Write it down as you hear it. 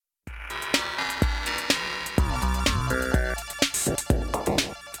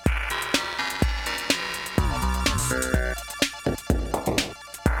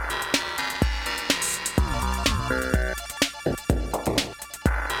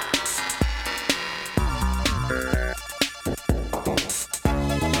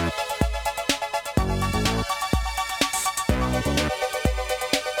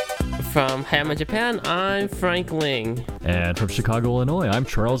Hammer Japan, I'm Frank Ling. And from Chicago, Illinois, I'm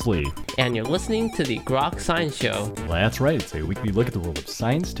Charles Lee. And you're listening to the Grok Science Show. That's right, it's a weekly look at the world of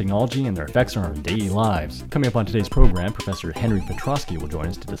science, technology, and their effects on our daily lives. Coming up on today's program, Professor Henry Petroski will join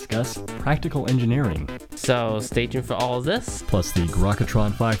us to discuss practical engineering. So stay tuned for all of this. Plus the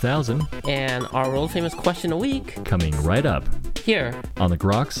Grokatron 5000. And our world-famous question a week. Coming right up. Here. On the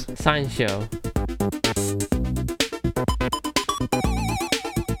Groks Science Show.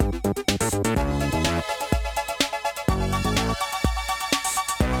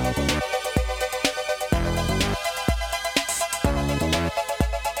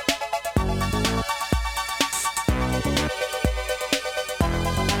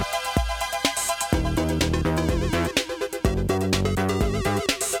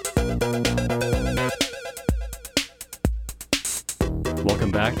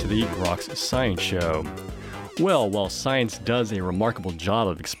 Welcome back to the Groks Science Show. Well, while science does a remarkable job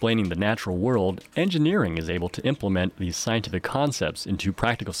of explaining the natural world, engineering is able to implement these scientific concepts into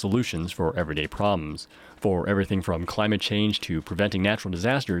practical solutions for everyday problems. For everything from climate change to preventing natural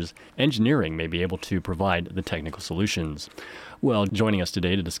disasters, engineering may be able to provide the technical solutions. Well, joining us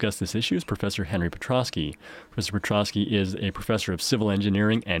today to discuss this issue is Professor Henry Petroski. Professor Petroski is a professor of civil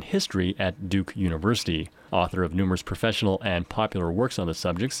engineering and history at Duke University, author of numerous professional and popular works on the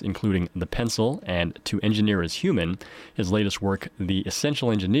subjects, including The Pencil and To Engineer as Human. His latest work, The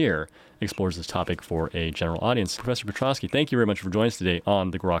Essential Engineer, explores this topic for a general audience. Professor Petroski, thank you very much for joining us today on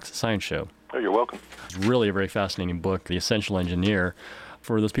the Groks Science Show. Oh, you're welcome. It's really a very fascinating book, The Essential Engineer.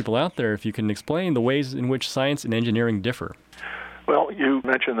 For those people out there, if you can explain the ways in which science and engineering differ. Well, you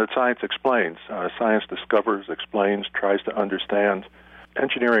mentioned that science explains. Science discovers, explains, tries to understand.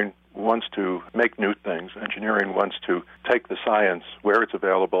 Engineering wants to make new things. Engineering wants to take the science where it's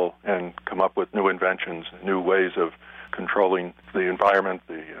available and come up with new inventions, new ways of controlling the environment,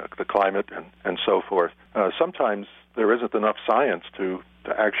 the climate, and so forth. Sometimes there isn't enough science to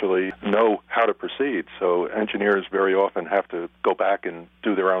actually know how to proceed, so engineers very often have to go back and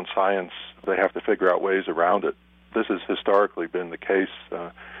do their own science. They have to figure out ways around it. This has historically been the case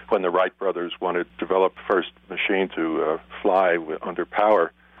when the Wright brothers wanted to develop the first machine to fly under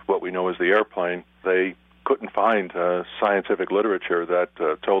power, what we know as the airplane. They couldn't find scientific literature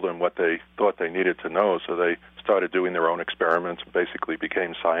that told them what they thought they needed to know, so they started doing their own experiments and basically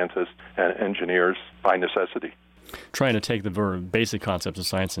became scientists and engineers by necessity. Trying to take the very basic concepts of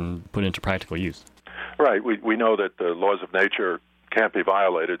science and put it into practical use. Right. We know that the laws of nature can't be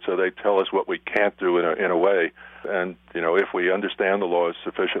violated, so they tell us what we can't do in a way. And if we understand the laws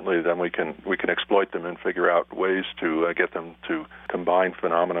sufficiently, then we can exploit them and figure out ways to get them to combine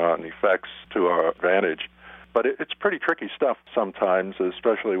phenomena and effects to our advantage. But it's pretty tricky stuff sometimes,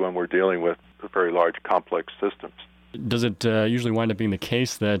 especially when we're dealing with very large, complex systems. Does it usually wind up being the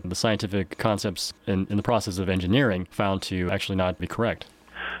case that the scientific concepts in the process of engineering found to actually not be correct?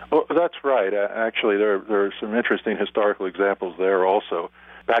 Well, that's right. Actually, there are some interesting historical examples there also.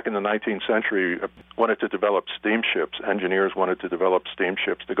 Back in the 19th century, wanted to develop steamships. Engineers wanted to develop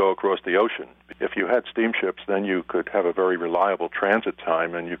steamships to go across the ocean. If you had steamships, then you could have a very reliable transit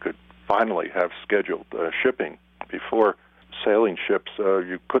time, and you could finally have scheduled shipping. Before sailing ships,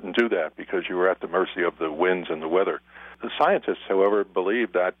 you couldn't do that because you were at the mercy of the winds and the weather. The scientists, however,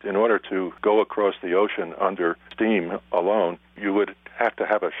 believed that in order to go across the ocean under steam alone, you would have to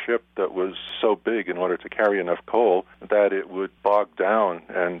have a ship that was so big in order to carry enough coal that it would bog down.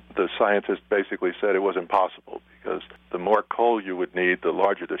 And the scientists basically said it was impossible because the more coal you would need, the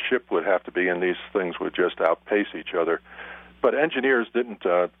larger the ship would have to be, and these things would just outpace each other. But engineers didn't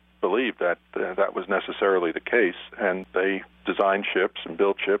believe that that was necessarily the case, and they designed ships and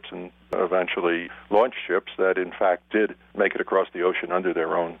built ships and eventually launched ships that in fact did make it across the ocean under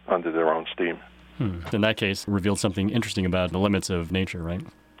their own steam. In that case, revealed something interesting about the limits of nature, right?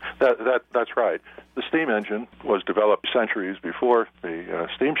 That's right. The steam engine was developed centuries before the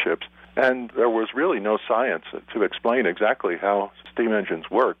steamships, and there was really no science to explain exactly how steam engines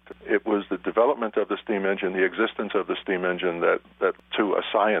worked. It was the development of the steam engine, the existence of the steam engine that to a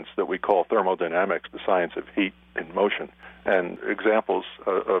science that we call thermodynamics, the science of heat in motion. And examples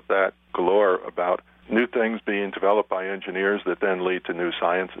of that galore about new things being developed by engineers that then lead to new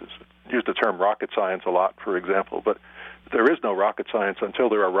sciences. Use the term rocket science a lot, for example, but there is no rocket science until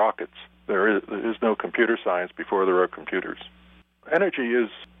there are rockets. There is no computer science before there are computers. Energy is,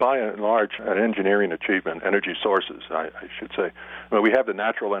 by and large, an engineering achievement, energy sources, I should say. I mean, we have the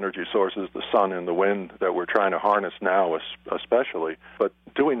natural energy sources, the sun and the wind, that we're trying to harness now especially, but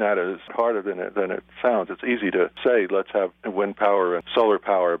doing that is harder than it sounds. It's easy to say, let's have wind power and solar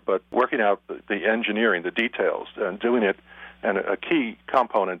power, but working out the engineering, the details, and doing it And a key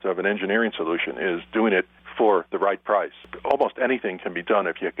component of an engineering solution is doing it for the right price. Almost anything can be done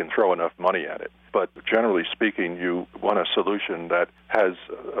if you can throw enough money at it. But generally speaking, you want a solution that has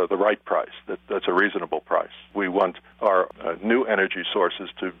the right price, that's a reasonable price. We want our new energy sources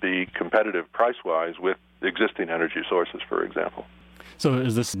to be competitive price-wise with existing energy sources, for example. So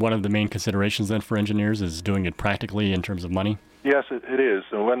is this one of the main considerations then for engineers, is doing it practically in terms of money? Yes, it is.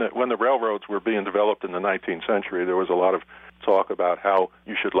 And when the railroads were being developed in the 19th century, there was a lot of talk about how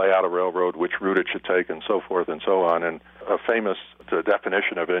you should lay out a railroad, which route it should take, and so forth and so on. And a famous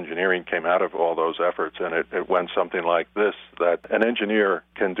definition of engineering came out of all those efforts, and it went something like this, that an engineer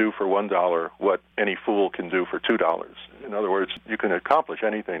can do for $1 what any fool can do for $2. In other words, you can accomplish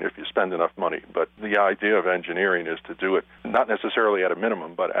anything if you spend enough money, but the idea of engineering is to do it not necessarily at a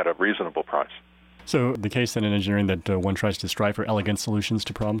minimum, but at a reasonable price. So the case then in engineering that one tries to strive for elegant solutions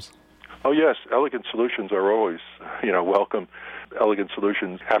to problems? Oh, yes. Elegant solutions are always, welcome. Elegant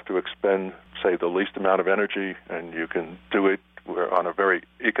solutions have to expend, say, the least amount of energy, and you can do it on a very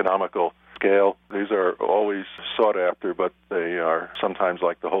economical scale. These are always sought after, but they are sometimes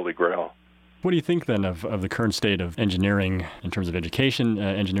like the Holy Grail. What do you think then of the current state of engineering in terms of education,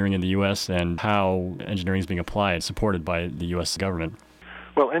 engineering in the U.S., and how engineering is being applied, supported by the U.S. government?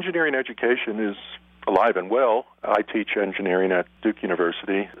 Well, engineering education is alive and well. I teach engineering at Duke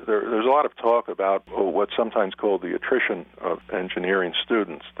University. There's a lot of talk about what's sometimes called the attrition of engineering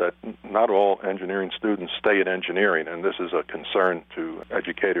students, that not all engineering students stay in engineering, and this is a concern to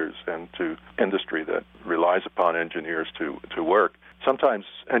educators and to industry that relies upon engineers to work. Sometimes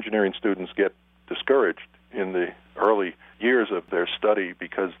engineering students get discouraged in the early years of their study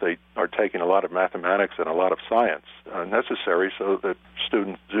because they are taking a lot of mathematics and a lot of science necessary so that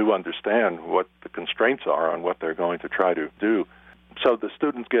students do understand what the constraints are on what they're going to try to do. So the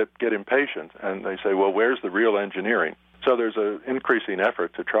students get impatient and they say, well, where's the real engineering? So there's an increasing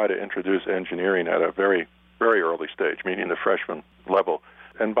effort to try to introduce engineering at a very, very early stage, meaning the freshman level.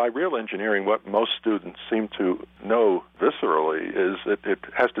 And by real engineering, what most students seem to know viscerally is it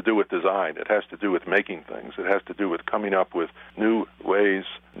has to do with design. It has to do with making things. It has to do with coming up with new ways,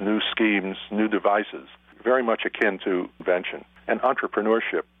 new schemes, new devices, very much akin to invention and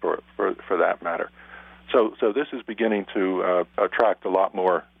entrepreneurship for that matter. So this is beginning to attract a lot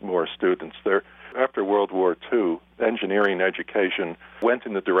more students. After World War II, engineering education went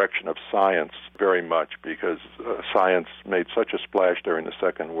in the direction of science very much because science made such a splash during the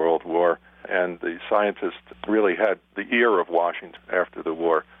Second World War, and the scientists really had the ear of Washington after the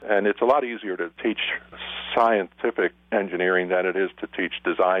war. And it's a lot easier to teach scientific engineering than it is to teach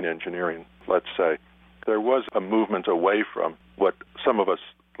design engineering, let's say. There was a movement away from what some of us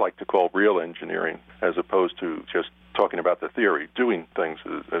like to call real engineering, as opposed to just talking about the theory, doing things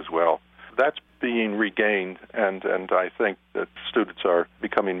as well. That's being regained, and I think that students are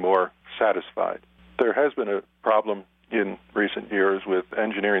becoming more satisfied. There has been a problem in recent years with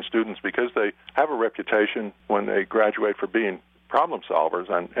engineering students because they have a reputation when they graduate for being problem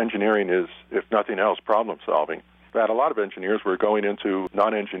solvers, and engineering is, if nothing else, problem solving. That a lot of engineers were going into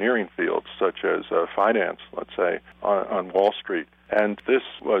non-engineering fields, such as finance, let's say, on Wall Street. And this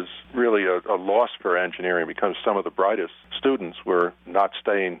was really a loss for engineering because some of the brightest students were not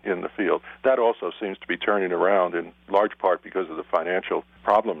staying in the field. That also seems to be turning around in large part because of the financial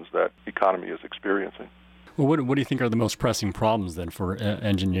problems that the economy is experiencing. Well, what do you think are the most pressing problems then for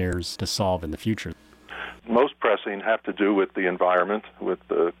engineers to solve in the future? Most pressing have to do with the environment, with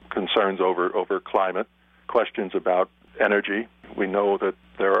the concerns over climate, questions about energy. We know that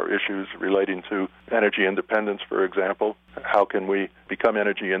there are issues relating to energy independence, for example. How can we become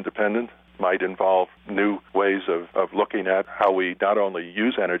energy independent? Might involve new ways of looking at how we not only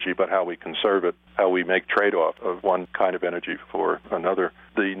use energy, but how we conserve it, how we make trade-off of one kind of energy for another.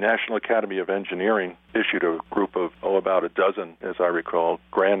 The National Academy of Engineering issued a group of, about a dozen, as I recall,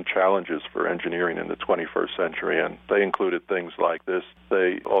 grand challenges for engineering in the 21st century, and they included things like this.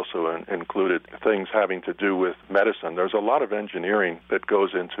 They also included things having to do with medicine. There's a lot of engineering that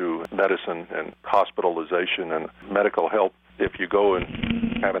goes into medicine and hospitalization and medical help. If you go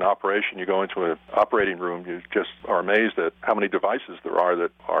and have an operation, you go into an operating room, you just are amazed at how many devices there are that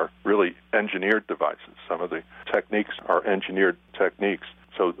are really engineered devices. Some of the techniques are engineered techniques.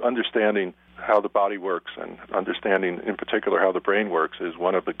 So understanding how the body works and understanding in particular how the brain works is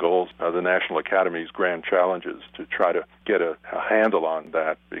one of the goals of the National Academy's grand challenges, to try to get a handle on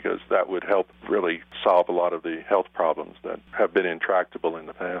that, because that would help really solve a lot of the health problems that have been intractable in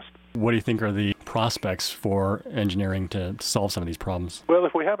the past. What do you think are the prospects for engineering to solve some of these problems? Well,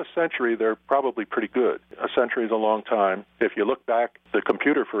 if we have a century, they're probably pretty good. A century is a long time. If you look back, the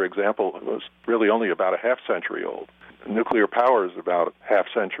computer, for example, was really only about a half century old. nuclear power is about half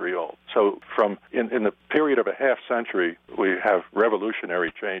century old. So from in the period of a half century, we have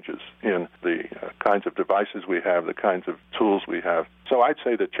revolutionary changes in the kinds of devices we have, the kinds of tools we have. So I'd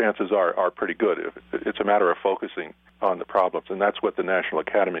say that chances are pretty good. It's a matter of focusing on the problems, and that's what the National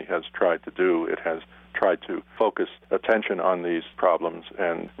Academy has tried to do. It has tried to focus attention on these problems,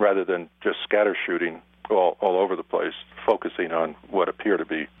 and rather than just scatter shooting all over the place, focusing on what appear to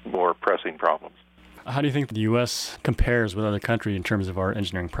be more pressing problems. How do you think the U.S. compares with other countries in terms of our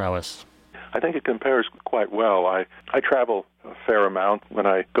engineering prowess? I think it compares quite well. I travel a fair amount. When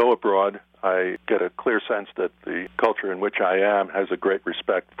I go abroad, I get a clear sense that the culture in which I am has a great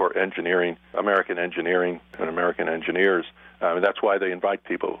respect for engineering, American engineering, and American engineers. That's why they invite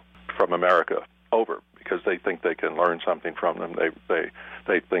people from America over, because they think they can learn something from them.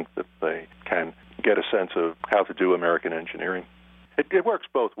 They think that they can get a sense of how to do American engineering. It works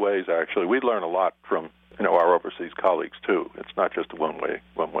both ways, actually. We learn a lot from our overseas colleagues too. It's not just a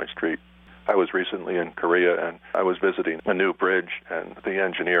one-way street. I was recently in Korea, and I was visiting a new bridge, and the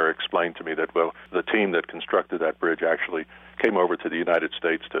engineer explained to me that, the team that constructed that bridge actually came over to the United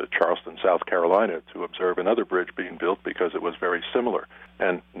States, to Charleston, South Carolina, to observe another bridge being built because it was very similar.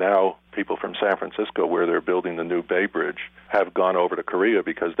 And now people from San Francisco, where they're building the new Bay Bridge, have gone over to Korea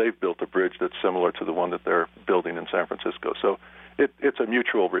because they've built a bridge that's similar to the one that they're building in San Francisco. So it's a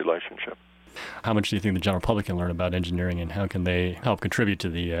mutual relationship. How much do you think the general public can learn about engineering, and how can they help contribute to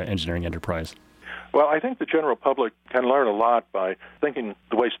the engineering enterprise? Well, I think the general public can learn a lot by thinking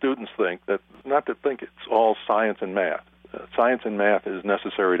the way students think, that not to think it's all science and math. Science and math is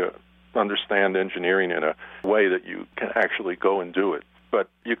necessary to understand engineering in a way that you can actually go and do it. But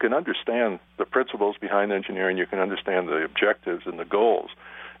you can understand the principles behind engineering, you can understand the objectives and the goals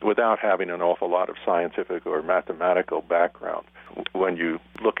without having an awful lot of scientific or mathematical background. When you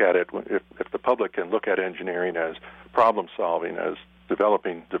look at it, if the public can look at engineering as problem solving, as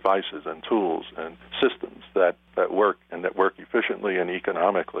developing devices and tools and systems that work and that work efficiently and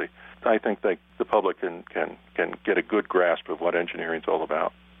economically, I think the public can get a good grasp of what engineering is all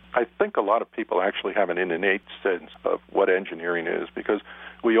about. I think a lot of people actually have an innate sense of what engineering is, because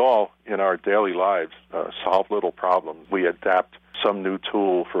we all, in our daily lives, solve little problems. We adapt some new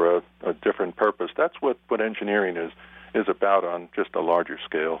tool for a different purpose. That's what engineering is about on just a larger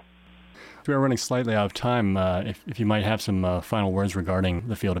scale. We are running slightly out of time. If you might have some final words regarding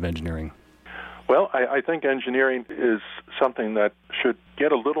the field of engineering. Well, I think engineering is something that should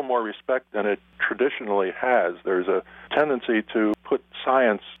get a little more respect than it traditionally has. There's a tendency to put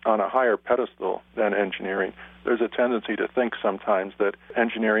science on a higher pedestal than engineering. There's a tendency to think sometimes that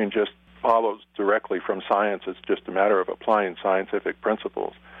engineering just follows directly from science. It's just a matter of applying scientific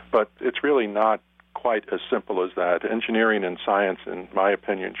principles. But it's really not quite as simple as that. Engineering and science, in my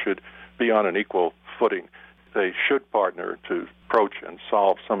opinion, should be on an equal footing. They should partner to approach and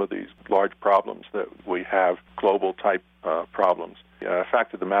solve some of these large problems that we have, global-type problems. The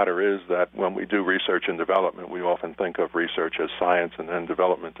fact of the matter is that when we do research and development, we often think of research as science and then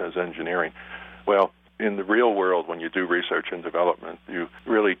development as engineering. Well, in the real world, when you do research and development, you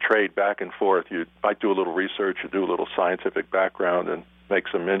really trade back and forth. You might do a little research, you do a little scientific background, and make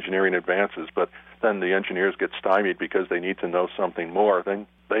some engineering advances, but then the engineers get stymied because they need to know something more. Then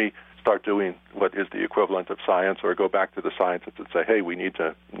they start doing what is the equivalent of science, or go back to the scientists and say, hey, we need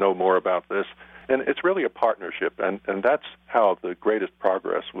to know more about this. And it's really a partnership, and that's how the greatest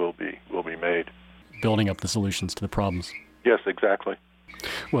progress will be made. Building up the solutions to the problems. Yes, exactly.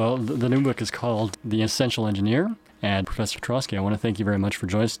 Well, the new book is called The Essential Engineer, and Professor Petrosky, I want to thank you very much for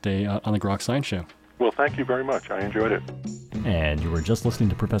joining us today on the Grok Science Show. Well, thank you very much. I enjoyed it. And you were just listening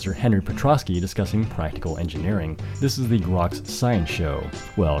to Professor Henry Petrosky discussing practical engineering. This is the Grok Science Show.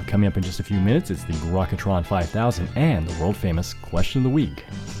 Well, coming up in just a few minutes, it's the Grokatron 5000 and the world-famous Question of the Week.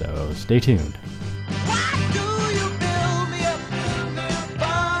 So stay tuned. Why do you build me up,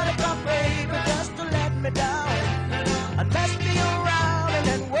 buttercup baby, just to let me down and mess me around, and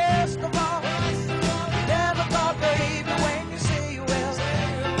then worst of all, never thought, baby, when you say you will,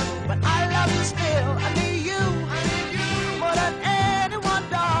 but I love you still. I need you more than anyone,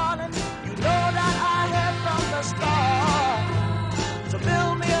 darling. You know that I have from the start. So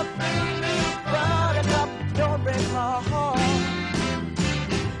build me up, baby, buttercup, don't break my heart.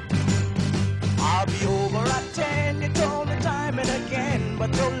 I'll be over at 10, you told me time and again,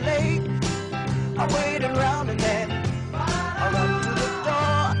 but you're late. I'm waiting round and then I run to the door,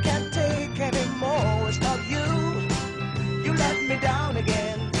 I can't take any more. It's not you, you let me down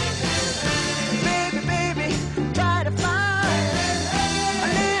again. Baby, baby, try to find a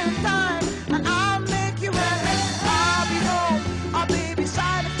little time and I'll make you ready. I'll be home, I'll be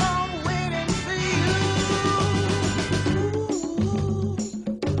beside the phone waiting for you.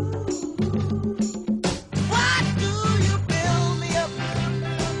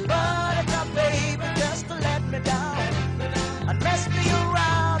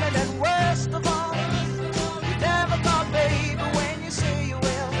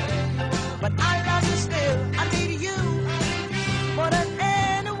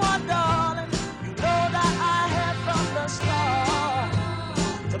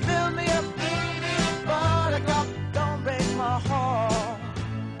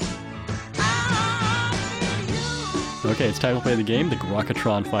 Okay, it's time to play the game, the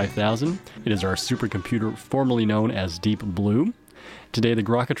Grokatron 5000. It is our supercomputer formerly known as Deep Blue. Today, the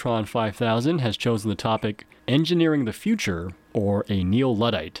Grokatron 5000 has chosen the topic, Engineering the Future or a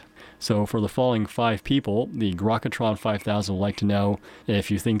Neo-Luddite. So for the following 5 people, the Grokatron 5000 would like to know if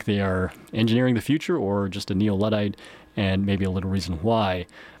you think they are engineering the future or just a Neo-Luddite, and maybe a little reason why.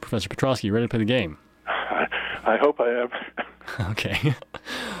 Professor Petrosky, you ready to play the game? I hope I am. Okay.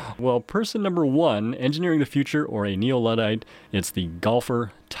 Well, person number 1, engineering the future or a Neo-Luddite, it's the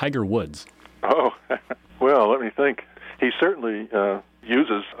golfer Tiger Woods. Oh, well, let me think. He certainly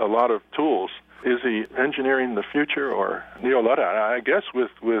uses a lot of tools. Is he engineering the future or Neo-Luddite? I guess with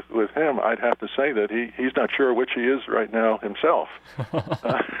him, I'd have to say that he's not sure which he is right now himself.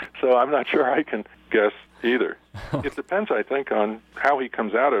 So I'm not sure I can guess either. It depends, I think, on how he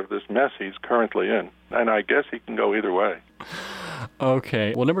comes out of this mess he's currently in. And I guess he can go either way.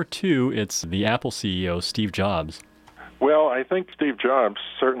 Okay. Well, number 2, it's the Apple CEO, Steve Jobs. Well, I think Steve Jobs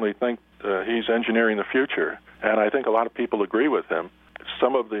certainly thinks he's engineering the future. And I think a lot of people agree with him.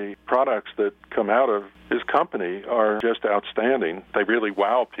 Some of the products that come out of his company are just outstanding. They really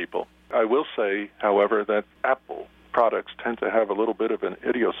wow people. I will say, however, that Apple products tend to have a little bit of an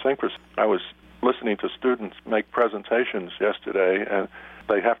idiosyncrasy. I was listening to students make presentations yesterday, and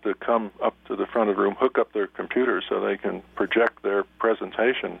they have to come up to the front of the room, hook up their computer so they can project their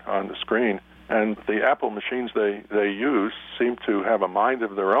presentation on the screen. And the Apple machines they use seem to have a mind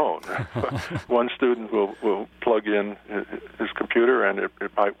of their own. One student will plug in his computer, and it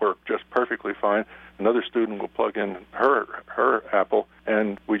might work just perfectly fine. Another student will plug in her Apple,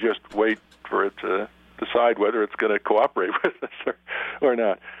 and we just wait for it to decide whether it's going to cooperate with us or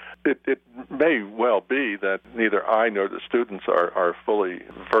not. It may well be that neither I nor the students are fully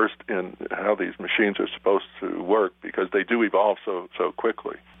versed in how these machines are supposed to work, because they do evolve so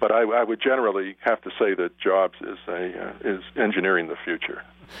quickly. But I would generally have to say that Jobs is engineering the future.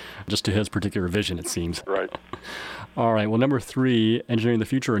 Just to his particular vision, it seems. Right. All right. Well, number 3, engineering the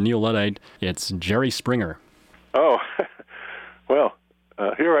future or Neo-Luddite, it's Jerry Springer. Oh, well.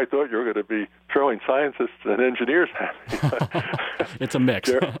 Here I thought you were going to be throwing scientists and engineers at me. It's a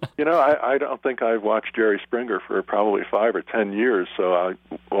mix. I don't think I've watched Jerry Springer for probably 5 or 10 years, so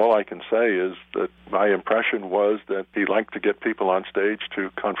all I can say is that my impression was that he liked to get people on stage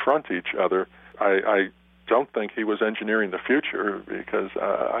to confront each other. I don't think he was engineering the future, because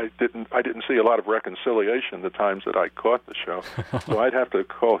I didn't see a lot of reconciliation the times that I caught the show. So I'd have to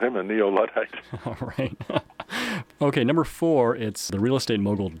call him a Neo-Luddite. All right. Okay, number 4, it's the real estate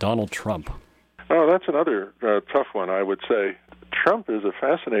mogul Donald Trump. Oh, that's another tough one, I would say. Trump is a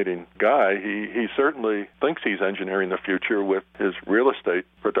fascinating guy. He certainly thinks he's engineering the future with his real estate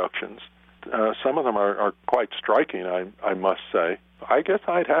productions. Some of them are quite striking, I must say. I guess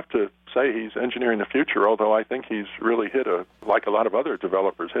I'd have to say he's engineering the future, although I think he's really like a lot of other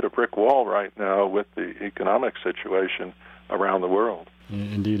developers, hit a brick wall right now with the economic situation around the world.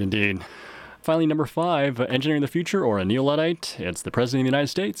 Indeed. Finally, number 5, engineering the future or a Neo-Luddite, it's the President of the United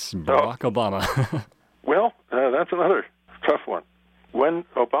States, Barack Obama. Well, that's another tough one. When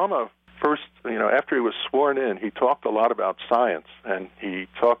Obama first, after he was sworn in, he talked a lot about science, and he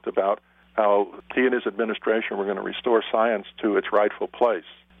talked about how he and his administration were going to restore science to its rightful place.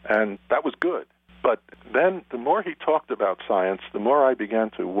 And that was good. But then the more he talked about science, the more I began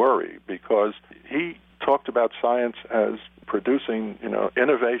to worry, because he talked about science as producing,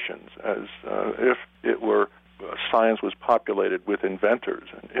 innovations, as if it were science was populated with inventors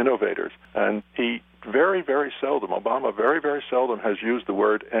and innovators. And he very, very seldom, Obama very, very seldom has used the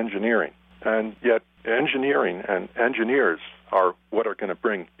word engineering. And yet engineering and engineers are what are going to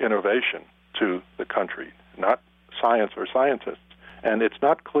bring innovation to the country, not science or scientists. And it's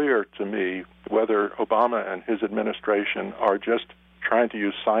not clear to me whether Obama and his administration are just trying to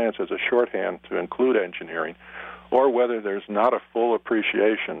use science as a shorthand to include engineering, or whether there's not a full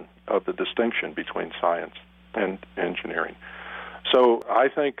appreciation of the distinction between science and engineering. So I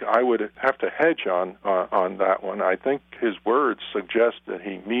think I would have to hedge on that one. I think his words suggest that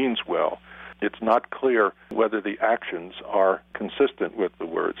he means well. It's not clear whether the actions are consistent with the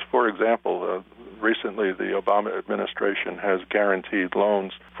words. For example, recently the Obama administration has guaranteed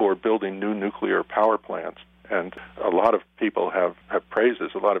loans for building new nuclear power plants. And a lot of people have praised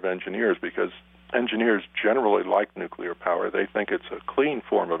this, a lot of engineers, because engineers generally like nuclear power. They think it's a clean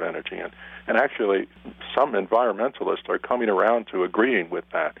form of energy. And actually, some environmentalists are coming around to agreeing with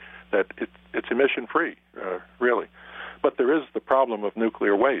that it's emission-free, really. But there is the problem of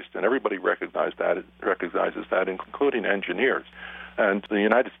nuclear waste, and everybody recognizes that, including engineers. And the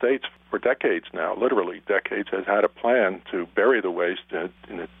United States, for decades now, literally decades, has had a plan to bury the waste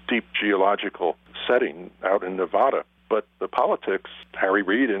in a deep geological setting out in Nevada. But the politics, Harry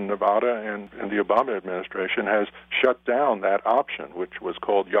Reid in Nevada and the Obama administration has shut down that option, which was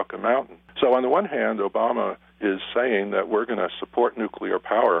called Yucca Mountain. So on the one hand, Obama is saying that we're going to support nuclear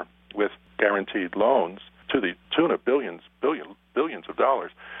power with guaranteed loans to the tune of billions of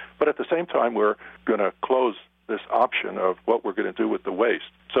dollars. But at the same time, we're going to close this option of what we're going to do with the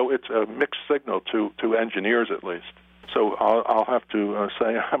waste. So it's a mixed signal to engineers, at least. So I'll have to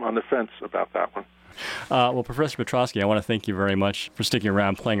say I'm on the fence about that one. Well, Professor Petrosky, I want to thank you very much for sticking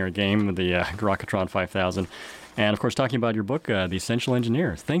around, playing our game, the Grokatron 5000, and, of course, talking about your book, The Essential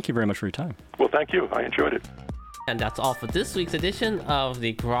Engineer. Thank you very much for your time. Well, thank you. I enjoyed it. And that's all for this week's edition of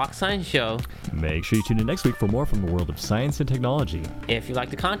the Grok Science Show. Make sure you tune in next week for more from the world of science and technology. If you'd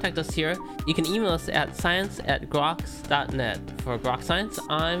like to contact us here, you can email us at science@groks.net. For Grok Science,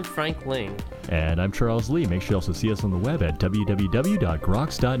 I'm Frank Ling. And I'm Charles Lee. Make sure you also see us on the web at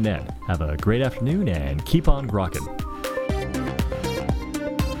www.groks.net. Have a great afternoon and keep on grokking.